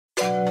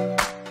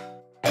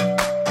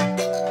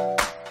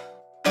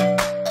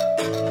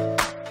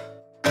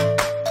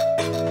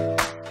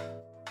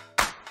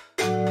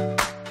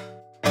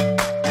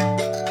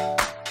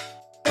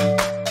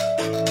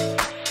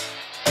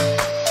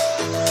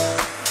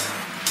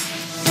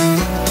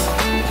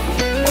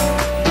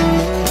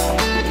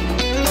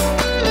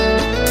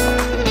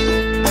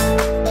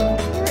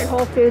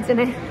Foods,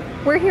 and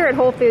we're here at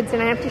Whole Foods,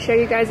 and I have to show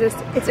you guys this.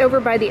 It's over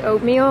by the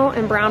oatmeal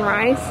and brown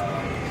rice.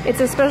 It's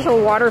a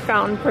special water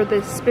fountain for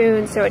the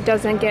spoon so it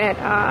doesn't get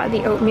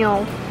the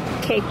oatmeal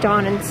caked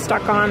on and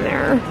stuck on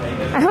there.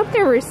 I hope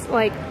they're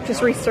like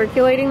just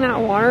recirculating that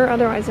water,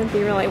 otherwise it'd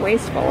be really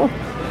wasteful.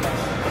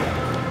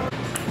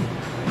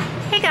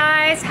 Hey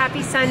guys,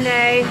 happy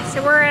Sunday.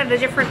 So we're at the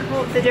different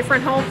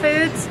Whole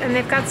Foods, and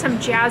they've got some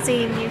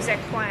jazzy music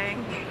playing.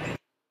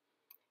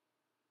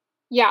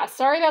 Yeah,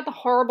 sorry about the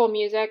horrible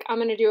music. I'm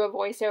gonna do a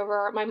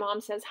voiceover. My mom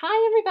says,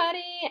 hi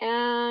everybody,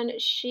 and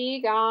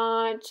she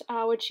got,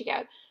 what'd she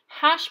get?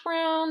 Hash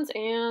browns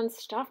and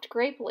stuffed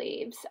grape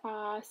leaves.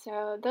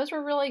 So those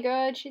were really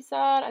good, she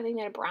said. I think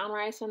they had brown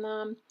rice in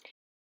them.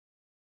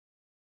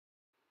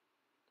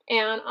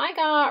 And I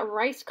got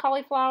rice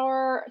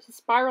cauliflower,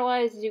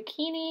 spiralized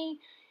zucchini,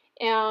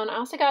 and I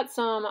also got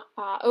some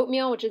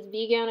oatmeal, which is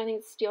vegan. I think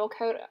it's steel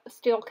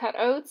cut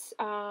oats,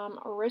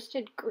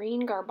 roasted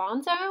green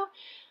garbanzo.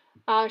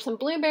 Some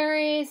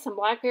blueberries, some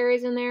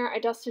blackberries in there. I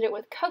dusted it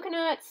with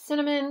coconut,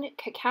 cinnamon,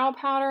 cacao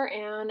powder,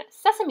 and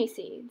sesame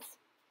seeds.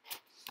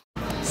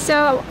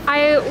 So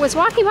I was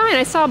walking by and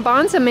I saw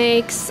Bonza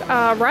makes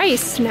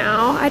rice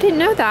now. I didn't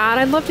know that.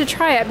 I'd love to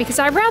try it because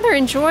I rather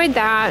enjoyed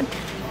that.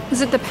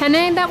 Was it the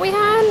penne that we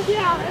had?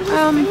 Yeah,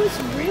 it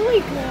was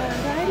really good.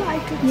 I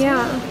liked it too.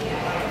 Yeah.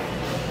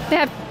 They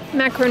have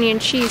macaroni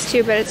and cheese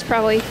too, but it's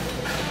probably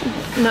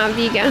not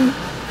vegan.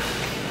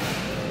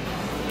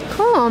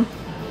 Cool.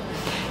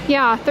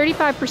 Yeah,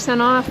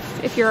 35%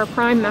 off if you're a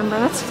Prime member.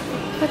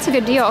 That's a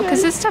good deal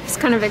because this stuff is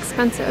kind of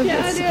expensive.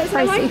 Yeah, it's it is. pricey.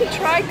 I like the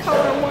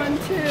tricolor one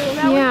too.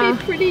 That would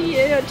be pretty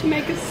to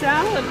make a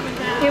salad with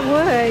that. It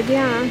would,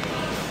 yeah.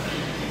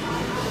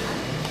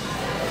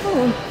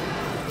 Cool.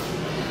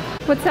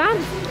 What's that?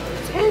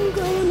 10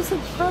 grams of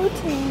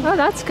protein. Oh,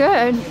 that's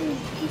good.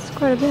 That's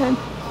quite a bit.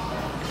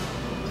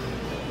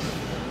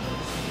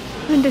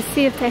 I wanted to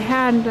see if they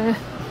had the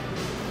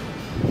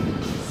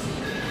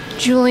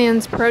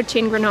Julian's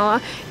protein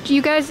granola. Do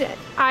you guys,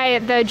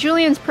 the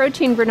Julian's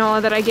protein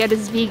granola that I get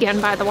is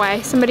vegan, by the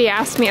way. Somebody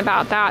asked me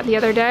about that the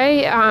other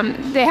day.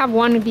 They have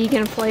one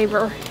vegan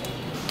flavor.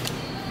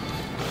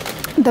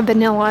 The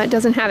vanilla, it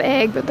doesn't have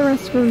egg, but the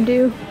rest of them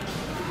do.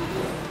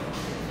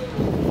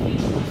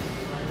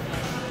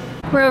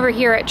 We're over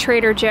here at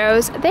Trader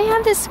Joe's. They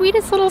have the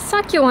sweetest little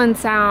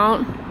succulents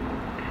out.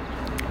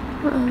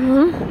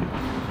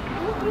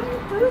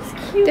 Those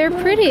cute. They're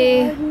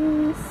pretty. Gardens.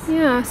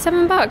 Yeah,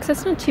 $7.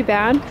 That's not too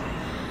bad.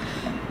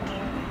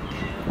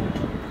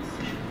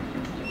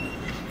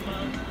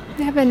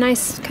 They have a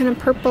nice kind of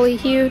purpley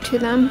hue to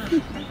them.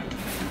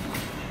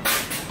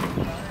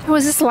 Oh,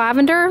 is this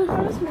lavender?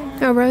 Rosemary.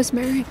 Oh,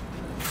 rosemary.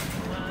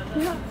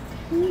 Yeah.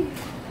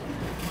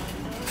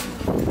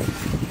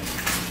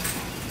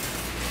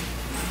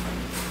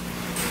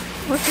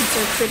 Orchids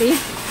are pretty.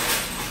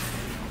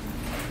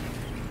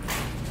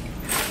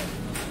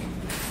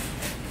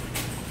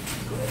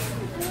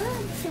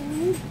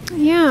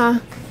 Yeah.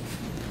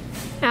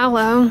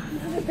 Aloe.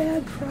 Not a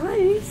bad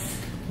price.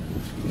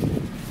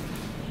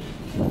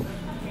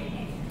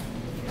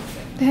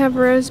 They have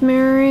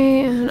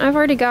rosemary, and I've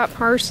already got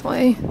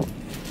parsley.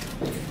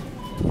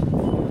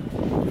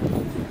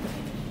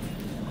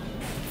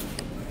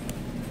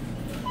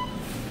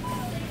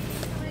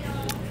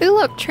 Ooh,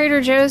 look,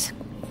 Trader Joe's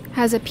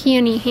has a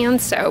peony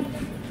hand soap.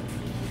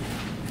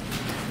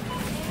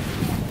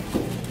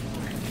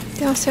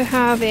 They also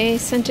have a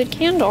scented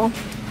candle.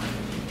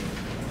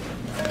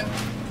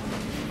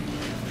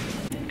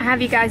 I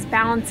have you guys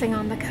balancing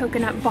on the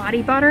coconut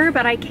body butter,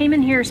 but I came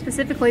in here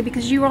specifically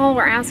because you all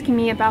were asking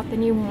me about the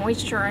new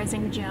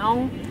moisturizing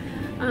gel.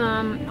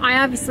 I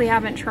obviously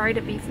haven't tried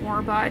it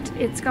before, but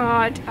it's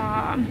got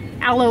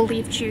aloe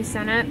leaf juice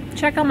in it.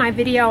 Check out my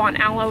video on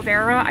aloe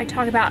vera. I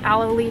talk about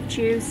aloe leaf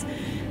juice,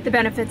 the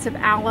benefits of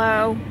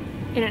aloe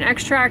in an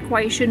extract,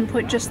 why you shouldn't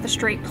put just the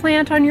straight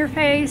plant on your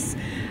face.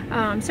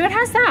 So it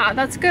has that.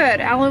 That's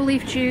good. Aloe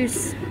leaf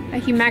juice, a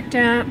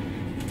humectant,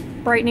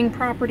 brightening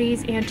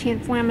properties,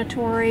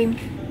 anti-inflammatory,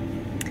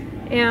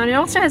 and it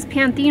also has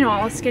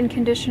panthenol, a skin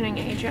conditioning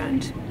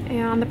agent,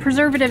 and the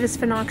preservative is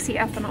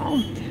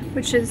phenoxyethanol,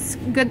 which is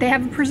good. They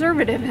have a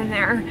preservative in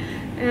there,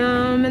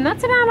 and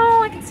that's about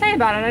all I can say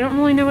about it. I don't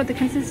really know what the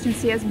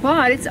consistency is,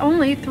 but it's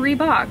only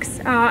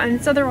 $3, and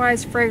it's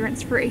otherwise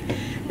fragrance free.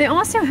 They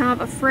also have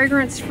a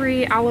fragrance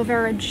free aloe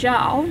vera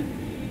gel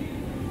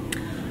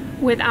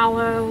with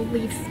aloe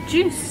leaf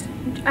juice,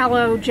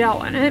 aloe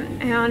gel in it,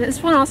 and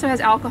this one also has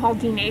alcohol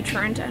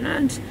denaturant in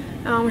it,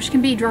 which can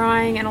be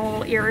drying and a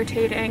little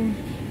irritating,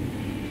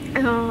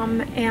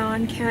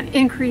 and can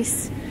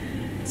increase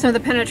some of the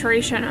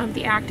penetration of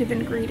the active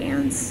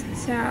ingredients.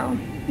 So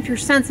if you're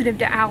sensitive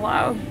to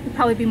aloe, you'll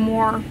probably be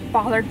more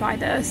bothered by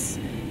this,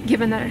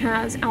 given that it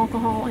has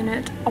alcohol in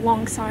it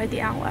alongside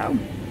the aloe.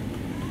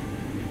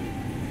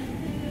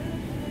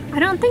 I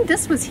don't think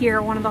this was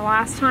here one of the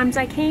last times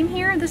I came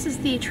here. This is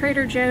the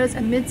Trader Joe's A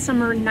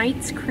Midsummer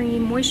Night's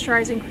Cream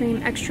Moisturizing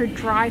Cream Extra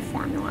Dry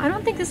Formula. I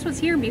don't think this was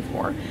here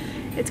before.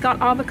 It's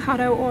got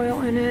avocado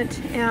oil in it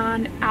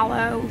and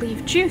aloe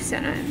leaf juice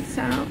in it.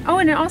 So, oh,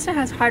 and it also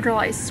has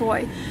hydrolyzed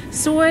soy.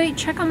 Soy,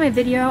 check out my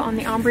video on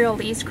the Ombre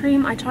Elise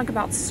cream. I talk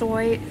about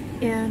soy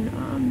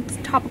in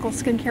topical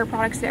skincare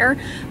products there,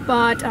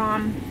 but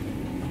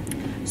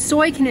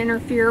soy can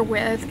interfere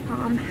with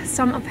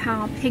some of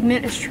how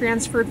pigment is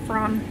transferred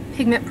from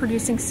pigment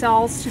producing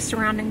cells to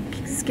surrounding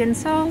skin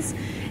cells,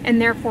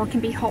 and therefore can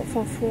be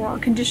helpful for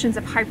conditions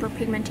of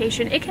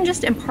hyperpigmentation. It can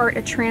just impart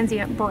a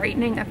transient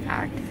brightening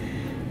effect.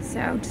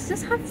 So does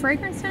this have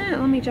fragrance in it?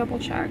 Let me double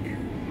check.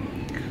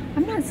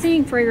 I'm not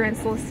seeing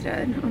fragrance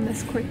listed on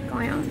this quick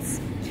glance.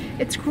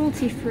 It's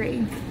cruelty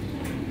free.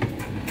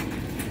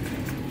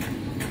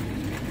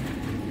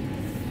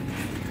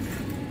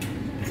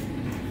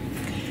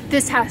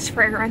 This has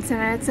fragrance in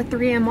it. It's a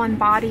 3-in-1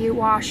 body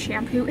wash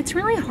shampoo. It's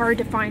really hard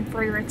to find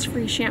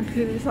fragrance-free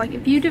shampoos. Like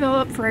if you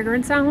develop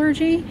fragrance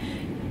allergy,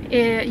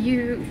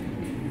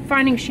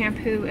 finding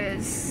shampoo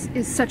is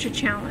such a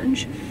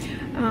challenge.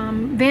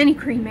 Vanity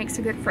Cream makes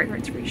a good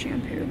fragrance-free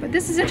shampoo, but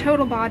this is a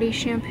total body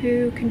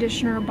shampoo,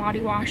 conditioner, body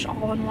wash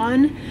all in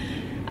one.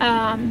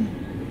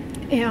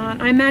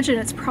 And I imagine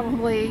it's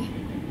probably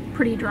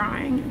pretty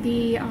drying.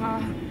 The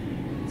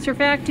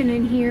surfactant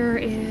in here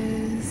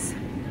is,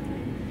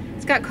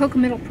 it's got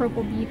cocomityl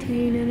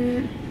propylbutane in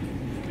it.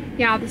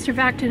 Yeah, the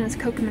surfactant is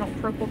cocomityl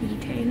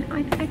propylbutane.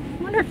 I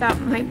wonder if that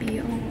might be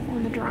a little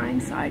on the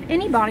drying side.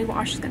 Any body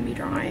wash is going to be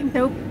drying.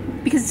 Soap,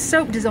 because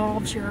soap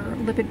dissolves your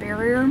lipid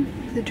barrier,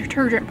 the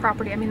detergent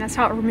property. I mean, that's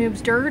how it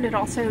removes dirt. It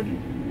also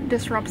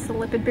disrupts the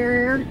lipid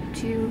barrier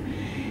to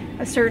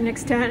a certain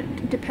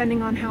extent,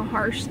 depending on how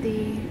harsh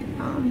the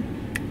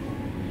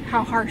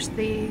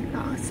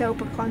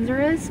soap or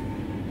cleanser is.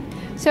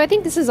 So I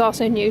think this is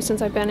also new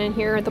since I've been in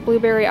here, the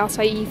Blueberry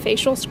Acai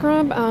Facial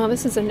Scrub.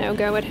 This is a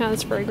no-go. It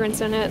has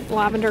fragrance in it,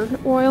 lavender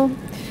oil.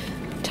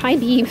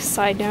 Ty-B,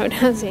 side note,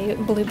 has a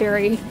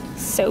blueberry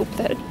soap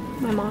that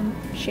my mom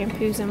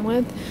shampoos him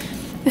with.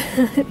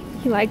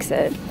 He likes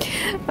it.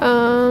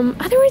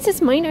 Otherwise, this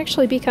might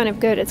actually be kind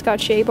of good. It's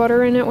got shea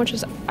butter in it, which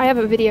is, I have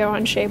a video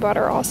on shea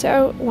butter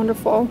also.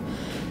 Wonderful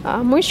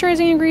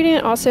moisturizing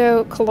ingredient.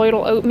 Also,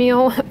 colloidal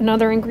oatmeal,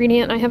 another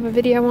ingredient I have a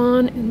video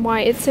on, and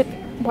why it's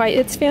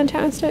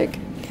fantastic.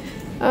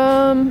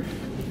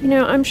 You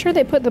know, I'm sure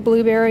they put the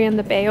blueberry and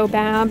the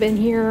baobab in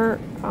here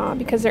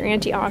because they're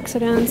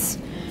antioxidants,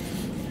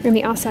 and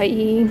the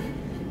acai.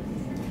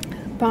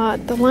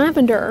 But the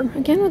lavender,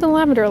 again with the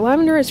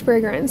lavender is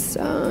fragrance,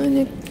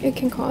 and it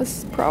can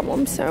cause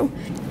problems. So,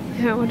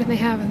 yeah, what do they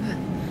have in the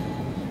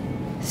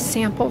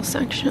sample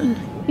section?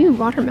 Ooh,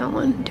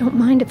 watermelon. Don't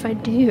mind if I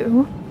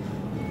do.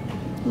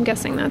 I'm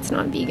guessing that's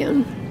not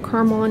vegan.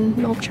 Caramel and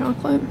milk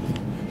chocolate.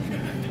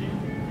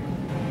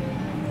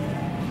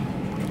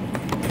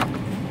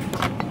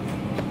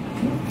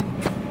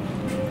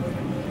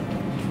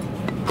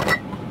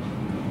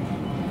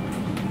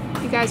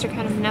 You guys are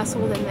kind of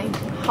nestled in the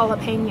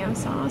jalapeno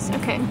sauce.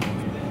 Okay.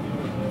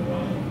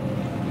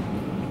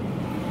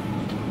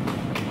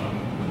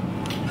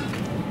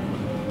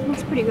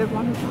 That's pretty good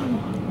watermelon.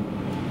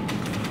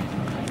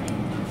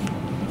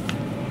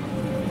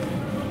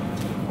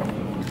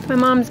 My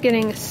mom's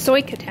getting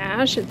soy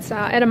katash. It's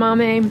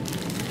edamame,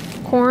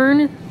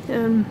 corn,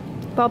 and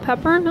bell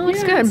pepper. It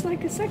looks good. It's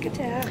like a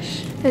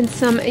succotash. And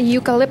some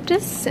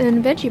eucalyptus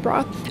and veggie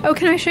broth. Oh,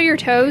 can I show your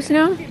toes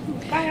now?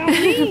 By all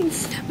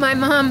means. My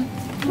mom,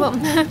 well,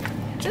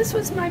 this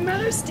was my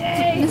Mother's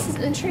Day. This is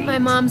my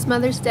mom's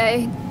Mother's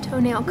Day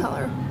toenail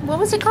color. What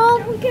was it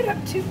called? Don't get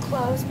up too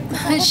close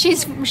because she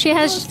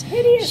has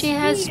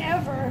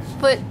ever.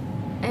 foot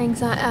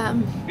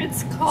anxiety,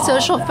 It's called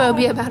social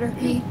phobia about her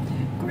feet.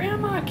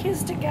 Grandma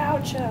kissed a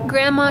gaucho.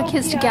 Grandma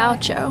kissed a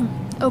gaucho.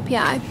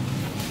 OPI.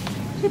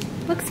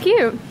 Looks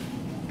cute.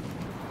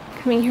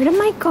 Coming here to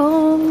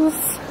Michael's.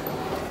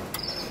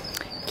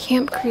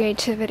 Camp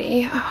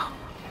Creativity. Oh.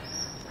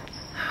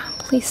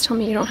 Please tell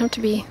me you don't have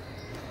to be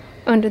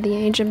under the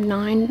age of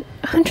 9.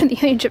 Under the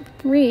age of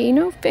 3.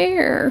 No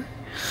fair.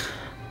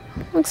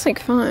 Looks like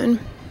fun.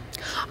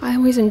 I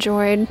always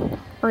enjoyed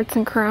arts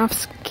and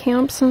crafts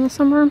camps in the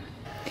summer.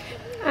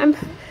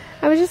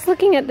 I was just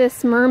looking at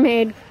this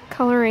mermaid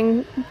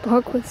coloring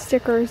book with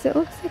stickers. It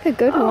looks like a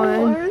good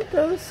one. Aren't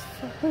those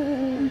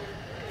fun?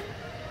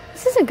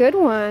 This is a good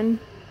one.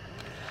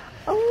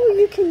 Oh,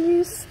 you can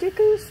use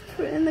stickers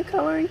in the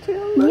coloring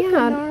too? Look,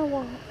 yeah. a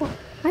narwhal.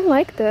 I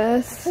like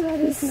this. That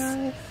is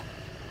nice.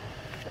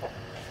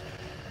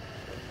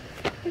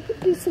 You could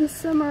do some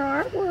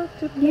summer artwork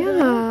to put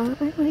Yeah,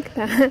 I like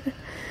that.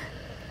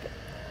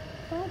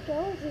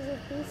 $5 is a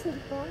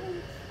decent price.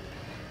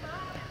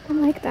 I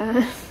like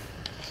that.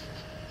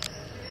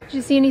 Did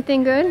you see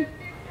anything good?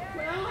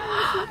 Well, I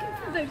was looking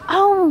for the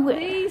Oh,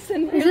 these,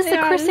 and is this the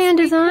Chris Ann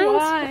Designs?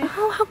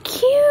 Oh, how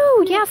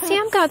cute! Yeah,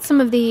 Sam got some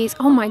of these.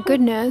 Oh my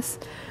goodness.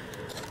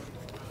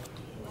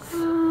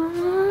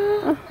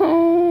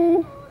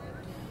 Oh,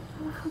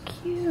 how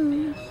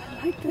cute. I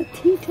like the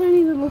teeny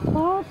tiny little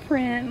paw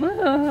print.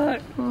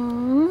 Look.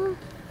 Aww.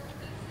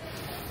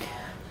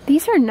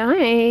 These are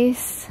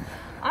nice.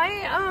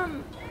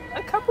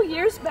 A couple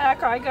years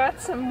back, I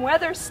got some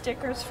weather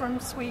stickers from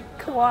Sweet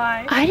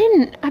Kauai.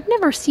 I've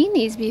never seen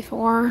these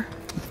before.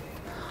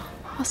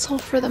 Hustle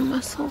for the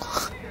muscle.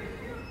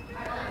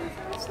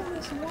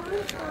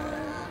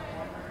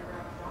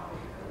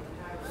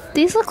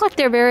 These look like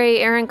they're very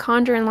Erin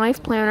Condren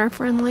Life Planner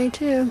friendly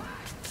too.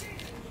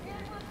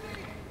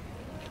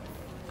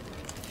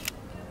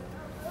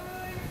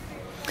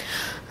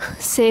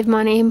 Save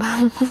money,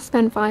 but we'll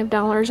spend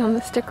 $5 on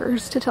the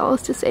stickers to tell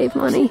us to save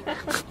money.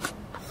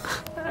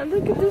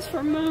 Look at this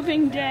for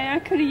moving day. I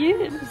could have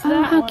used that.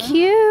 Oh, how one.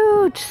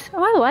 Cute!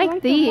 Oh, I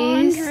like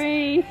these. The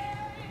laundry,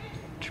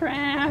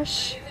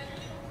 trash.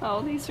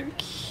 Oh, these are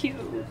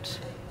cute.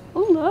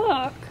 Oh,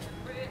 look.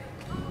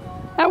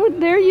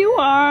 There you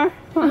are.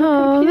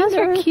 Oh, those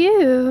are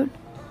cute.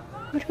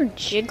 What are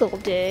jiggle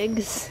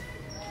digs?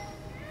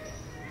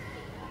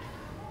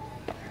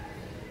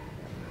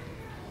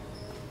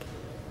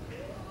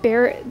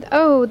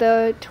 Oh,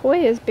 the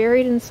toy is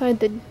buried inside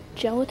the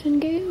gelatin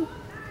goo.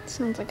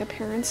 Sounds like a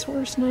parent's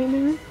worst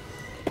nightmare.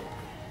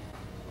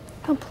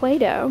 Oh,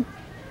 Play-Doh.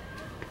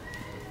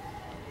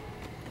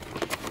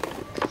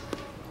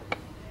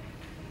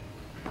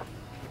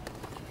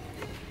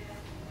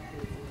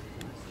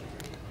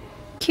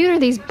 Cute are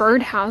these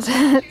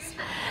birdhouses.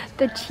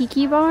 The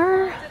tiki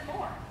bar.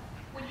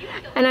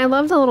 And I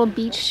love the little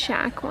beach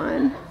shack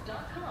one.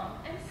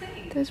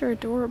 Those are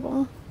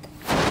adorable.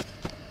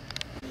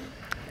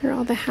 Here are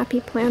all the Happy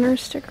Planner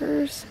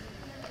stickers.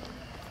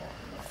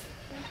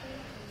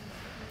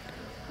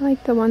 I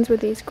like the ones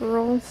with these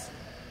girls.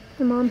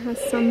 My mom has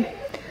a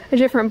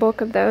different book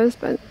of those,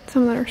 but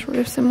some that are sort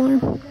of similar.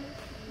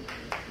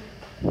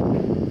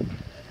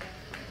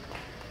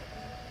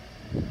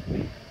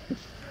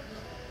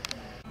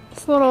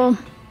 This little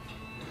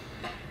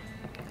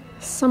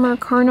summer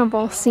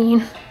carnival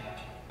scene.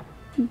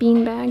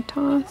 Beanbag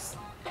toss.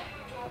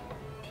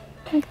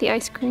 I like the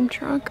ice cream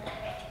truck.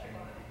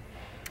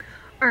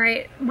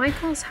 Alright,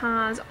 Michael's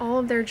has all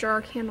of their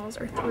jar candles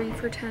are 3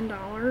 for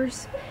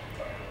 $10.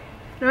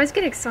 I always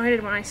get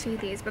excited when I see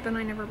these, but then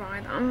I never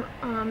buy them.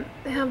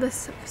 They have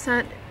this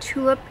set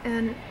Tulip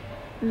and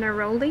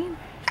Neroli.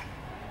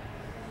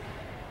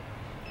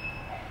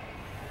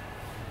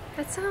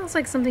 That sounds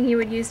like something you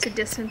would use to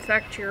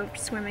disinfect your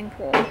swimming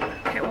pool.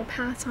 Okay, we'll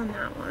pass on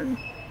that one.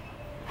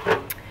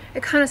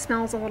 It kind of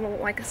smells a little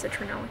like a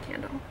citronella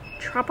candle.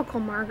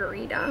 Tropical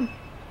Margarita.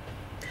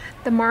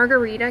 The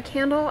Margarita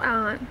candle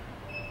at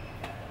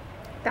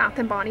Bath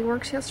and Body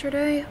Works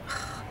yesterday.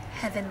 Oh,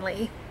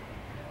 heavenly.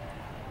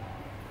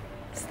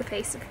 It's the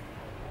face of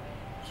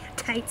your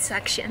tight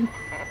section.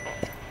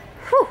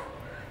 Whew.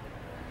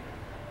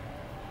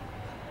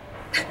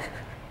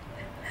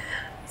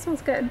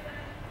 Smells good.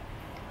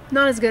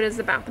 Not as good as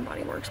the Bath and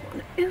Body Works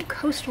one. And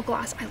Coastal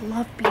Glass. I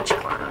love beach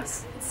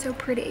glass. It's so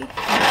pretty.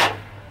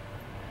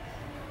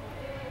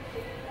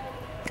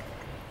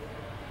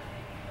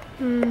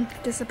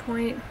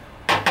 Disappoint.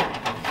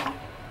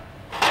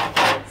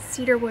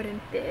 Cedarwood and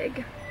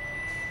Big.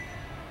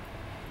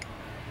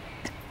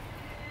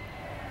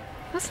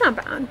 That's not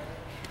bad.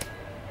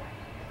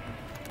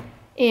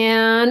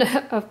 And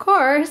of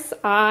course,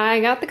 I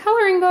got the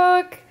coloring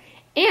book.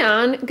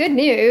 And good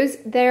news,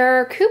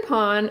 their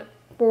coupon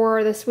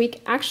for this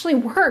week actually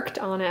worked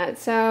on it.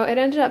 So it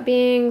ended up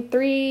being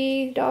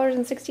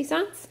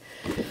 $3.60.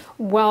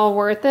 Well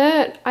worth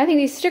it. I think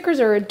these stickers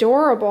are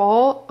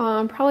adorable.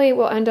 Probably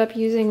will end up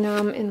using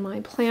them in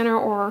my planner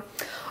or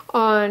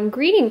on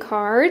greeting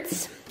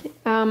cards.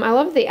 I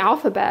love the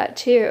alphabet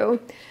too.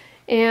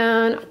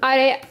 And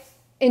I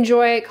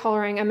enjoy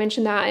coloring. I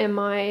mentioned that in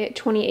my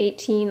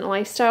 2018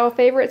 lifestyle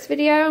favorites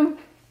video.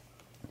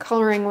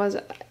 Coloring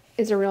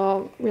is a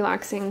real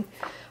relaxing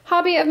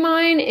hobby of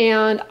mine,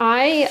 and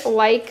I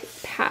like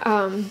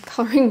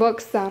coloring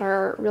books that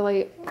are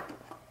really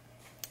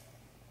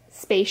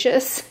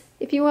spacious,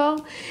 if you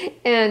will,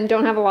 and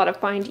don't have a lot of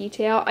fine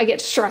detail. I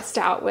get stressed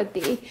out with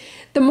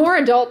the more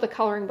adult the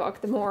coloring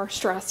book, the more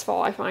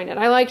stressful I find it.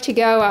 I like to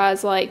go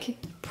as like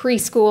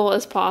preschool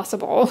as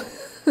possible.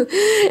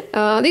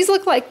 These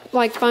look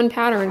like fun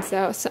patterns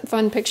though,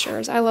 fun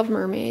pictures. I love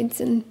mermaids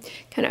and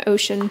kind of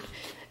ocean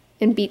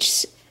and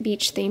beach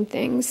themed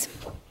things.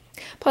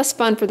 Plus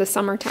fun for the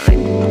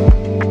summertime.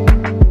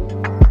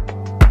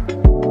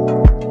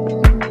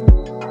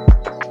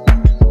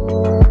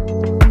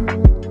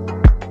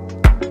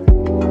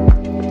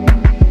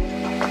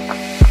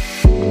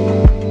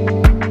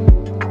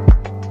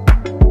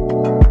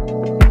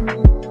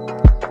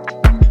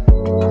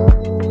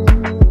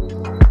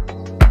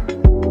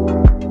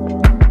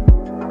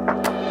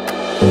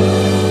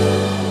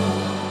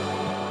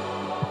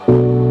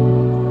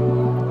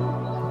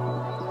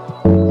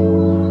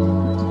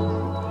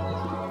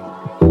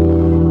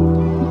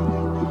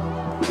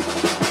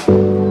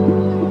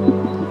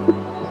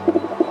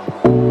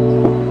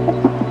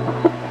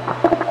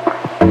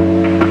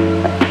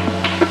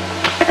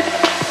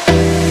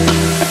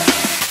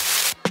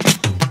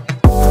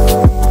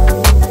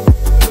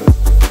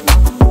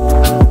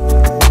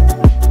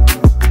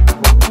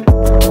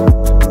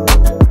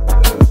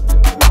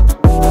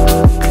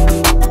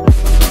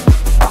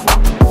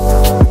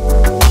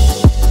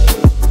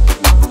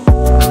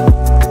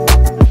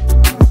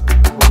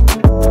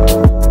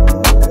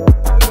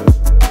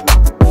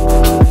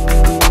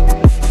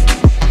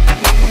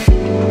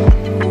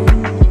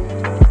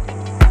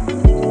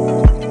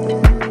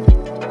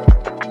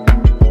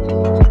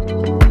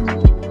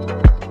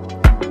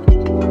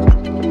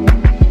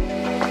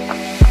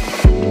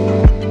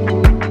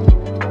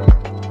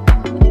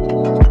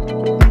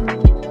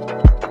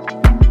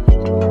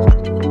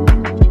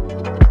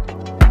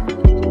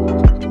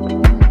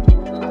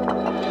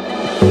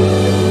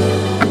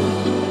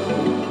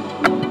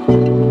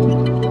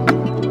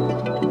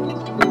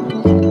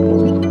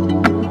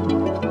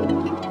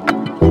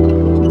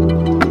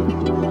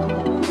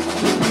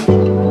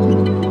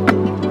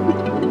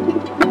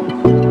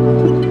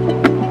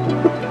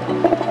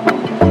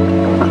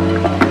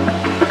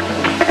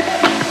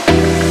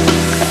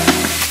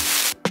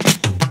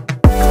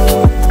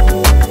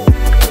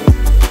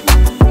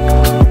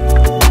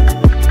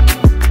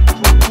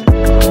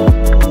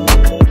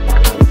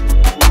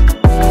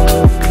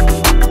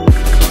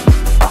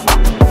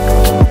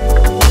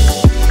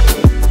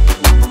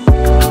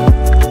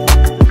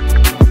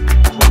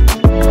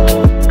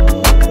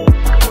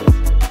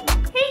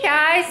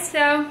 guys,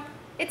 so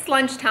it's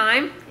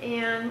lunchtime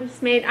and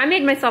I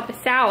made myself a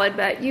salad,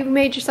 but you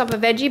made yourself a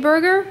veggie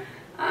burger?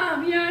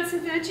 Yeah, it's a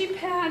veggie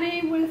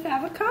patty with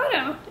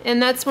avocado.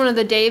 And that's one of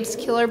the Dave's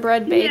Killer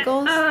Bread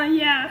bagels?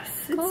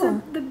 Yes. Cool.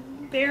 It's the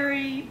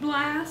berry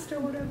blast or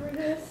whatever it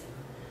is.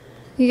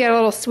 You got a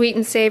little sweet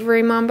and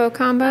savory mambo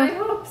combo? I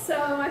hope so.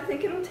 I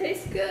think it'll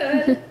taste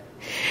good.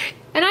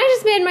 And I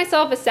just made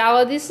myself a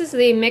salad. This is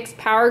the mixed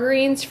power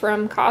greens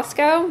from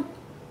Costco.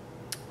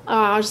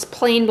 Just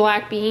plain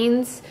black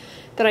beans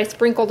that I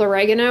sprinkled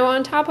oregano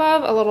on top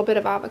of, a little bit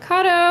of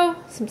avocado,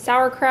 some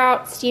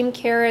sauerkraut, steamed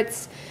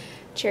carrots,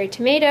 cherry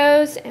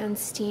tomatoes, and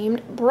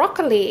steamed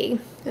broccoli.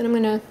 And I'm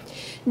gonna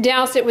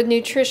douse it with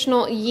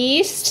nutritional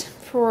yeast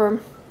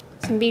for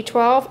some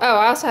B12. Oh,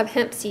 I also have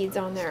hemp seeds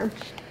on there.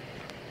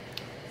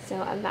 So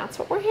that's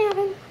what we're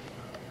having.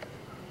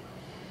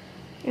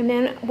 And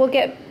then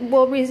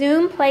we'll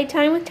resume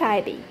playtime with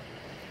Tybee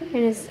and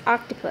his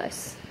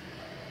octopus.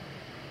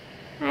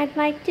 I'd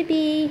like to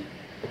be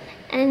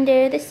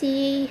under the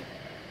sea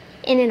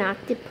in an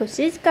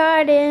octopus's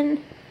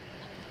garden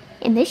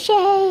in the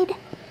shade.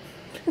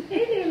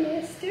 Hey there,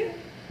 mister.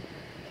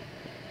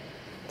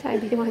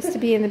 Tybee wants to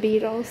be in the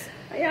Beatles.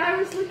 Yeah, I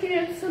was looking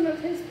at some of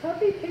his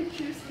puppy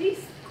pictures.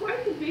 He's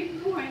quite a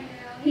big boy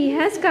now. He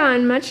has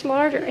gotten much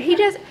larger. He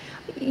does.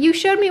 You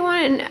showed me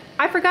one, and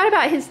I forgot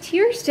about his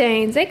tear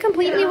stains. They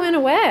completely went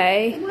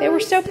away. Well, they were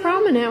so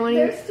prominent when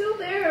they're still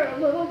there a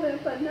little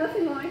bit, but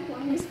nothing like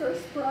when we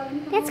first brought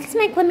him home. That's because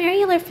my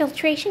glomerular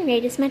filtration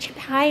rate is much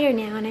higher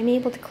now, and I'm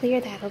able to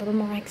clear that a little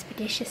more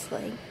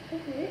expeditiously.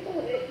 Really?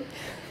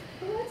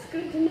 Well, that's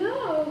good to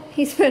know.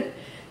 He's been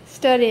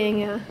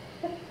studying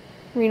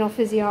renal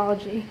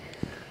physiology.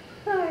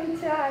 Hi,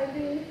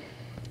 Tybee.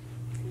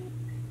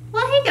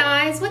 Well, hey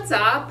guys, what's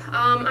up?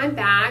 I'm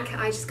back.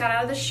 I just got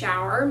out of the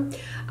shower.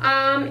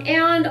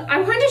 And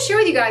I wanted to share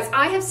with you guys,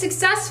 I have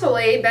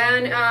successfully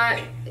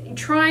been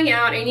trying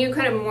out a new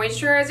kind of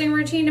moisturizing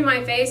routine to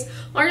my face,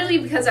 largely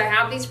because I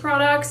have these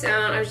products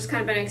and I've just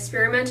kind of been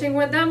experimenting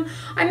with them.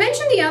 I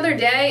mentioned the other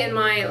day in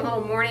my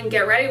little morning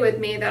get ready with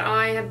me that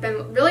I have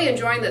been really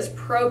enjoying this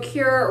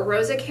ProCure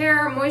Rosy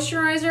Care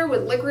moisturizer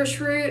with licorice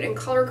root and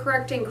color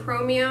correcting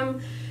chromium.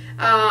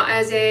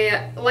 As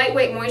a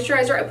lightweight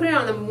moisturizer. I put it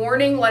on in the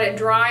morning, let it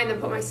dry, and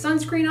then put my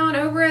sunscreen on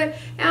over it.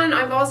 And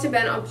I've also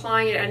been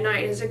applying it at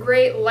night. It's a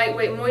great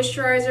lightweight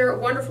moisturizer,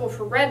 wonderful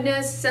for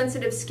redness,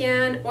 sensitive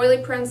skin, oily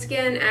prone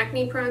skin,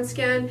 acne prone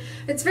skin.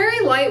 It's very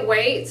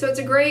lightweight, so it's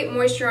a great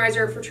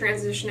moisturizer for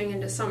transitioning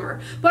into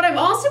summer. But I've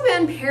also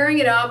been pairing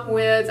it up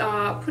with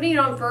putting it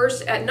on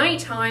first at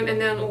nighttime and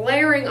then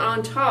layering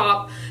on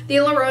top the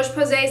La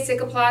Roche-Posay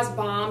Cicaplast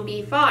Balm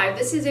B5.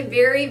 This is a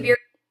very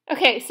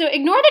Okay, so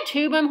ignore the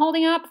tube I'm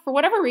holding up. For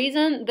whatever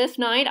reason, this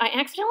night, I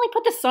accidentally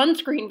put the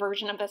sunscreen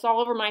version of this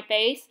all over my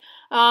face.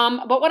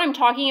 But what I'm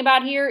talking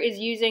about here is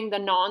using the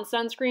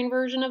non-sunscreen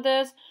version of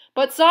this.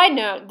 But side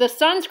note, the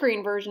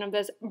sunscreen version of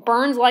this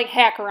burns like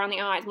heck around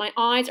the eyes. My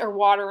eyes are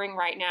watering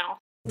right now.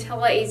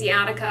 Centella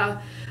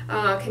asiatica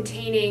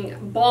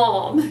containing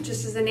balm,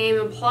 just as the name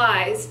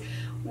implies,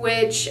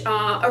 which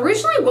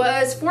originally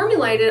was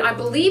formulated, I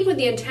believe, with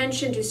the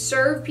intention to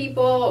serve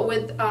people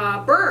with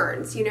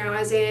burns, you know,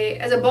 as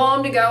a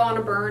balm to go on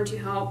a burn to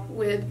help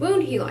with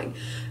wound healing.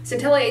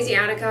 Centella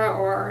asiatica,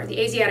 or the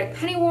Asiatic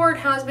pennywort,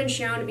 has been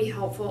shown to be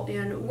helpful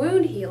in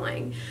wound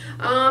healing.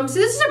 So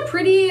this is a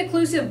pretty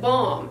occlusive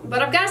balm,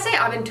 but I've got to say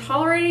I've been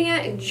tolerating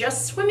it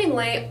just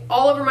swimmingly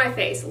all over my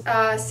face.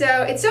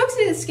 So it soaks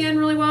into the skin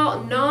really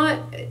well.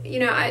 Not, you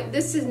know,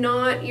 this is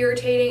not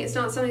irritating. It's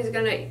not something that's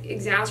going to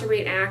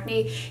exacerbate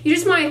acne. You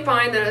just might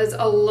find that it's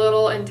a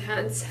little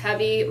intense,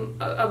 heavy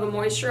of a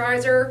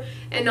moisturizer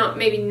and not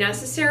maybe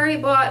necessary,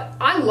 but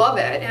I love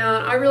it, and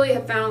I really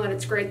have found that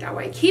it's great that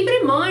way. Keep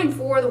it in mind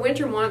for the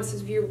winter months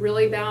if you have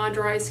really bad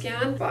dry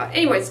skin. But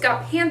anyway, it's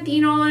got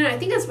panthenol in it. I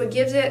think that's what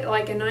gives it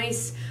like a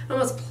nice,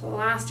 almost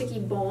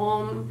plasticky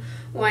balm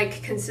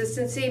like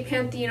consistency.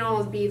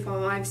 Panthenol is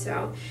B5,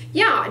 so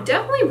yeah,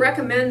 definitely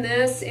recommend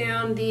this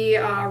and the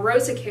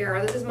Rosy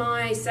Care. This is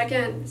my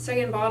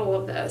second bottle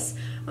of this.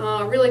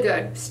 Really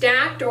good.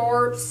 Stacked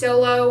or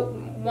solo,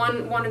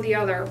 one or the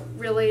other.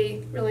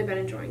 Really been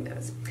enjoying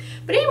those.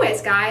 But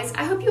anyways, guys,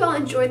 I hope you all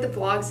enjoyed the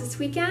vlogs this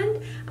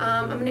weekend.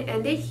 I'm going to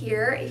end it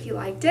here. If you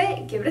liked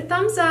it, give it a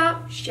thumbs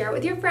up, share it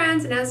with your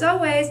friends, and as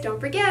always, don't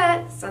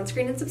forget,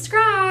 sunscreen and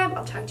subscribe.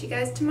 I'll talk to you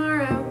guys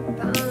tomorrow.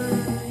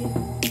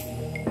 Bye.